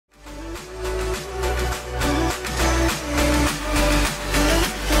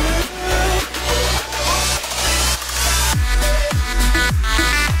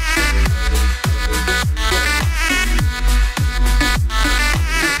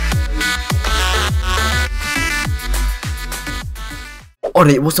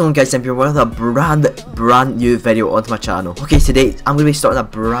Alright, what's on guys, I'm here with a brand new video onto my channel. Okay, today I'm going to be starting a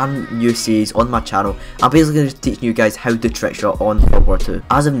brand new series on my channel. I'm basically going to be teaching you guys how to trick shot on World War 2.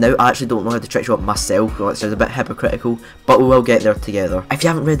 As of now, I actually don't know how to trick shot myself, which is a bit hypocritical, but we will get there together. If you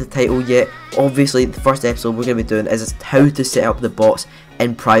haven't read the title yet, obviously the first episode we're going to be doing is how to set up the bots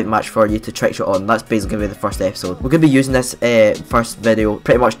in private match for you to trick shot on. That's basically going to be the first episode. We're going to be using this first video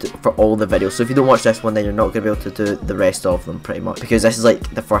pretty much for all the videos, so if you don't watch this one then you're not going to be able to do the rest of them pretty much, because this is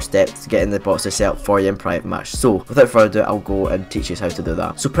like the first step to getting the bots to set up for you in private match. So without further ado, I'll go and teach you how to do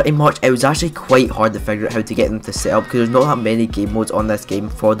that. So pretty much it was actually quite hard to figure out how to get them to set up, because there's not that many game modes on this game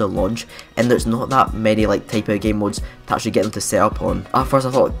for the launch, and there's not that many like type of game modes to actually get them to set up on. At first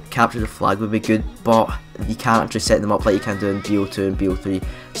I thought capture the flag would be good, but you can't actually set them up like you can do in BO2 and BO3.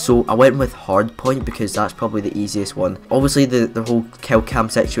 So I went with hardpoint because that's probably the easiest one. Obviously the whole kill cam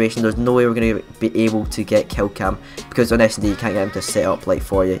situation, there's no way we're going to be able to get kill cam, because on S&D you can't get them to set up like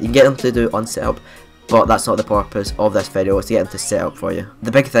for you. You can get them to do unset up, but that's not the purpose of this video, is to get them to set up for you.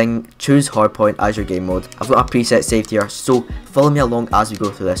 The big thing, choose hardpoint as your game mode. I've got a preset saved here, so follow me along as we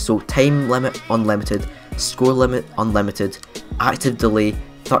go through this. So time limit unlimited, score limit unlimited, active delay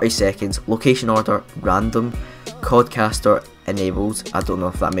 30 seconds, location order random, codcaster enabled. I don't know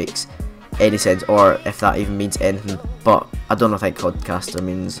if that makes any sense or if that even means anything, but I don't know if codcaster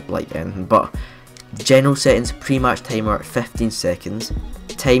means like anything. But general settings, pre-match timer 15 seconds,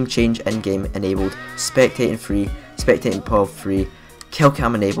 time change in-game enabled, spectating free, spectating POV free, kill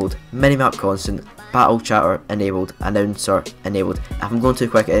cam enabled, minimap constant, battle chatter enabled, announcer enabled. If I'm going too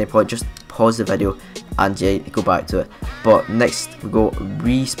quick at any point, just pause the video and yeah, go back to it. But next we go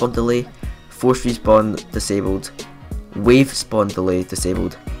respawn delay, force respawn disabled, wave spawn delay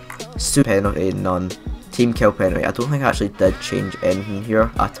disabled, super penalty none, team kill penalty. I don't think I actually did change anything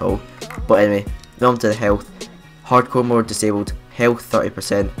here at all, but anyway, on to the health. Hardcore mode disabled, health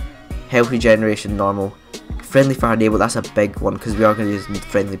 30%, health regeneration normal, friendly fire enabled. That's a big one because we are going to use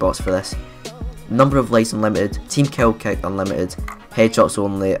friendly bots for this. Number of lights unlimited, team kill kick unlimited, headshots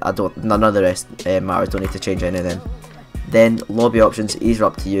only. None of the rest matters, don't need to change any of them. Then lobby options, these are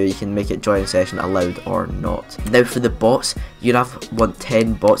up to you. You can make it join session allowed or not. Now for the bots, you'd want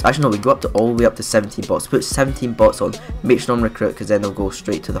 10 bots. Actually no, we go up to all the way up to 17 bots. Put 17 bots on, make sure on recruit, because then they'll go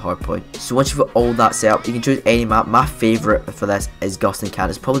straight to the hard point. So once you've got all that set up, you can choose any map. My favourite for this is Gustin Can.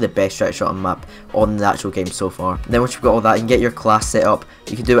 It's probably the best trick shot map on the actual game so far. Then once you've got all that, you can get your class set up.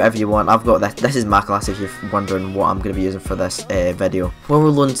 You can do whatever you want. I've got this. This is my class if you're wondering what I'm going to be using for this video. While we're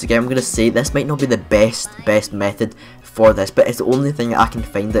loading this again, I'm going to say this might not be the best method for this, but it's the only thing I can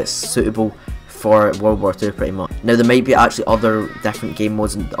find that's suitable for World War 2 pretty much. Now there might be actually other different game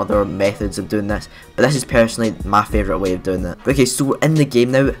modes and other methods of doing this, but this is personally my favourite way of doing it. Okay, so we're in the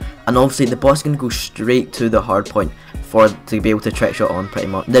game now, and obviously the boss is going to go straight to the hard point to be able to trick shot on pretty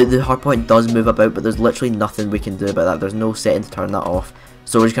much. Now the hard point does move about, but there's literally nothing we can do about that. There's no setting to turn that off.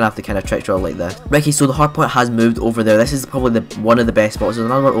 So we're just going to have to kind of trick shot like this. Okay, so the hard point has moved over there. This is probably one of the best spots. There's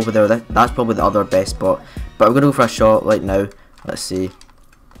another one over there. That's probably the other best spot. But we're going to go for a shot right now. Let's see.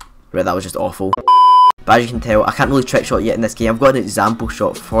 Right, that was just awful. But as you can tell, I can't really trick shot yet in this game. I've got an example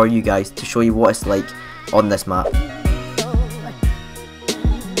shot for you guys to show you what it's like on this map.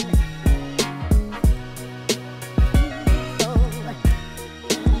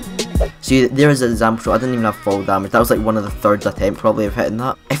 See, there is an example shot. I didn't even have fall damage. That was like one of the third attempt probably of hitting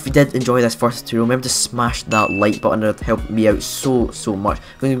that. If you did enjoy this first tutorial, remember to smash that like button. It would help me out so much.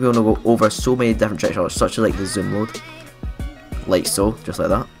 We're going to go over so many different trick shots, such as like the zoom load. Like so, just like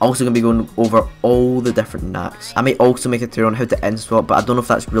that. Also going to be going over all the different knacks. I may also make a tutorial on how to insta swap, but I don't know if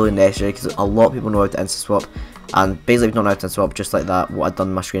that's really necessary, because a lot of people know how to insta swap, and basically if you don't know how to insta swap, just like that, what I've done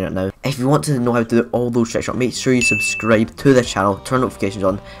on my screen right now. If you want to know how to do all those trick shots, make sure you subscribe to the channel, turn notifications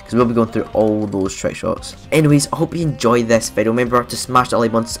on, because we'll be going through all those trick shots. Anyways, I hope you enjoyed this video. Remember to smash that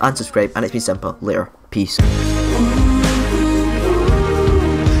like button and subscribe, and it's been simple. Later. Peace. Take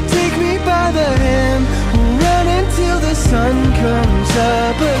me by the hand, run until the sun comes up.